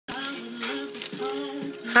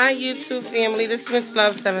Hi YouTube family, this is Miss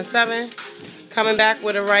Love 77 coming back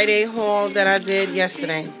with a Rite Aid haul that I did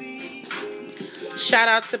yesterday. Shout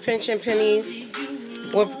out to Pinch and Pennies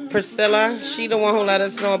with Priscilla. She the one who let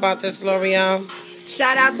us know about this L'Oreal.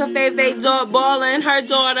 Shout out to Faye Ballin, her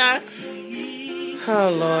daughter. Oh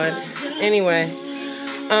Lord. Anyway,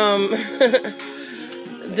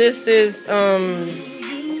 this is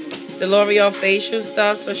the L'Oreal facial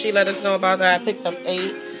stuff. So she let us know about that. I picked up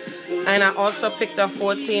 8. And I also picked up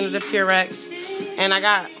 14 of the Purex. And I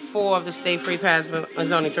got 4 of the Stay Free pads, but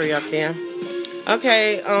there's only 3 up there.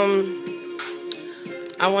 Okay,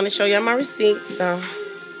 I want to show you my receipt. So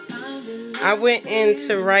I went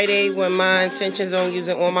into Rite Aid with my intentions on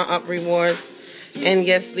using all my up rewards and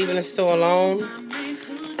yes, leaving the store alone.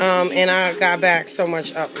 And I got back so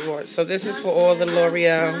much up rewards. So this is for all the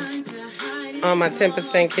L'Oreal. My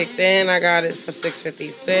 10% kicked in. I got it for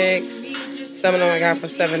 $6.56. Some of them I got for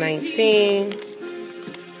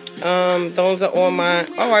 $7.19. Those are all my.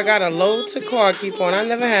 Oh, I got a load to car coupon. I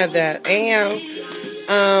never had that. And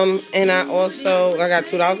I got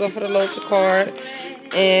 $2 off for the load to card.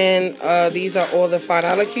 And these are all the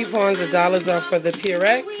 $5 coupons. The dollars are for the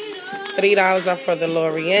Purex. $3 are for the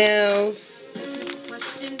L'Oreals.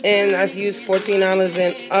 And I used $14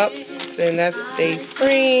 in ups, and that's Stay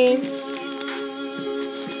Free.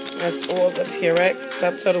 That's all the Purex.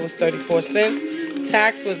 Subtotal was 34 cents.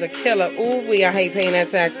 Tax was a killer. Ooh, I hate paying that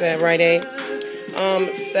tax at Rite Aid.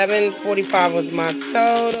 $7.45 was my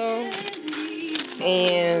total.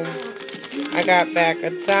 And I got back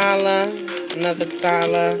 $1, another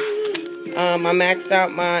 $1. I maxed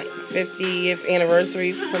out my 50th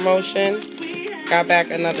anniversary promotion. Got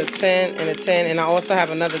back another 10 and a 10, and I also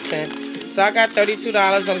have another 10. So I got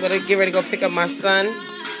 $32. I'm gonna get ready to go pick up my son.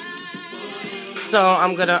 So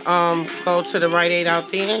I'm gonna go to the Rite Aid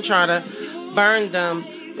out there and try to burn them.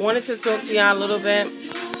 Wanted to talk to y'all a little bit.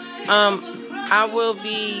 I will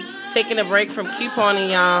be taking a break from couponing,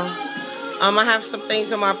 y'all. I have some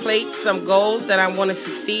things on my plate, some goals that I want to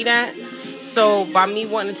succeed at. So by me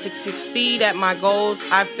wanting to succeed at my goals,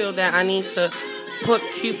 I feel that I need to put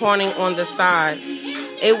couponing on the side.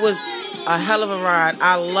 It was a hell of a ride.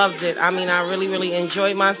 I loved it. I mean, I really, really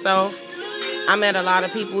enjoyed myself. I met a lot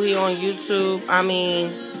of people here on YouTube. I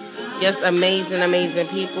mean, just amazing, amazing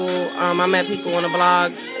people. I met people on the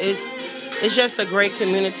blogs. It's just a great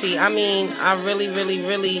community. I mean, I really, really,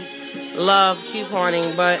 really love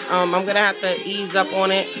couponing, but I'm going to have to ease up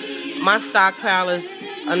on it. My stockpile is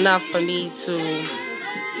enough for me to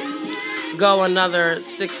go another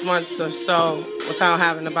 6 months or so without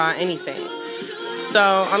having to buy anything.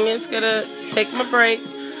 So I'm just going to take my break.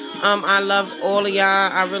 I love all of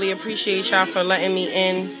y'all. I really appreciate y'all for letting me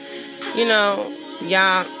in, you know,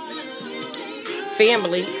 y'all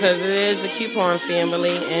family, because it is a coupon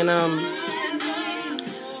family, and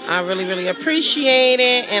I really, really appreciate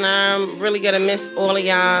it, and I'm really gonna miss all of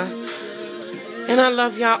y'all, and I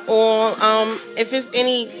love y'all all. If it's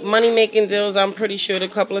any money-making deals, I'm pretty sure the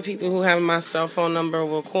couple of people who have my cell phone number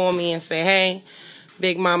will call me and say, hey,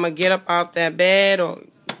 Big Mama, get up out that bed, or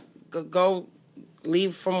go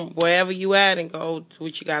leave from wherever you at and go do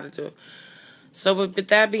what you got to do. So with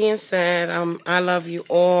that being said, I love you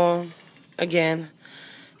all again.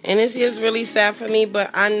 And this is really sad for me,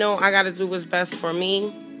 but I know I got to do what's best for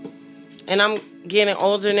me. And I'm getting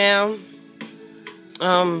older now.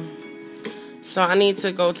 So I need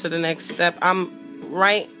to go to the next step. I'm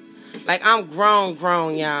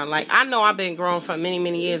grown, y'all. Like, I know I've been grown for many,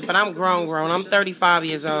 many years, but I'm grown. I'm 35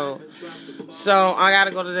 years old. So I got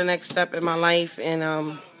to go to the next step in my life,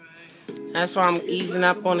 and that's why I'm easing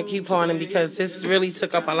up on the couponing, because this really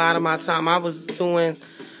took up a lot of my time. I was doing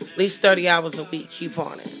at least 30 hours a week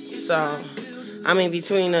couponing. So, I mean,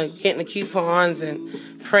 between getting the coupons and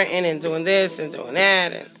printing and doing this and doing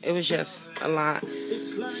that, and it was just a lot.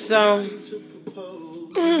 So,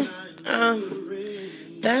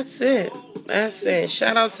 that's it. That's it.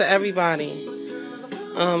 Shout out to everybody.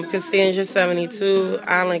 Cassandra 72,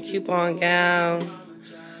 Island Coupon Gal.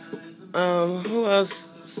 Who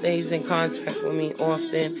else stays in contact with me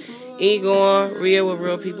often? Igor, Real with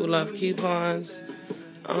Real People Love Coupons.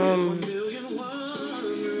 And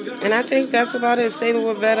I think that's about it. Saving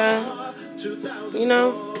with Veta. You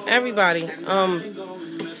know, everybody.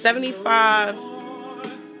 75.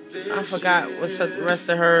 I forgot what's the rest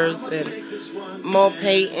of hers, and Mo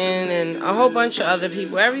Payton, and a whole bunch of other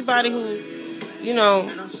people. Everybody who, you know,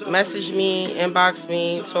 message me, inbox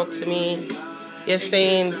me, talk to me, just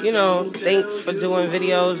saying, you know, thanks for doing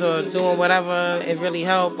videos or doing whatever, it really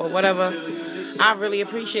helped or whatever. I really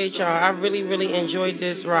appreciate y'all. I really, really enjoyed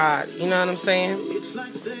this ride. You know what I'm saying?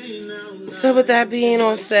 So with that being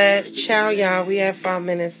all said, ciao, y'all. We have 5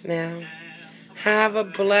 minutes now. Have a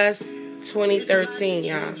blessed 2013,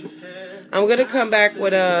 y'all. I'm going to come back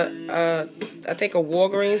with I think a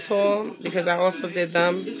Walgreens haul, because I also did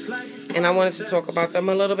them, and I wanted to talk about them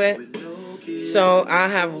a little bit. So I'll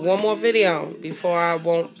have one more video before I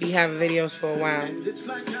won't be having videos for a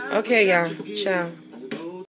while. Okay, y'all. Ciao.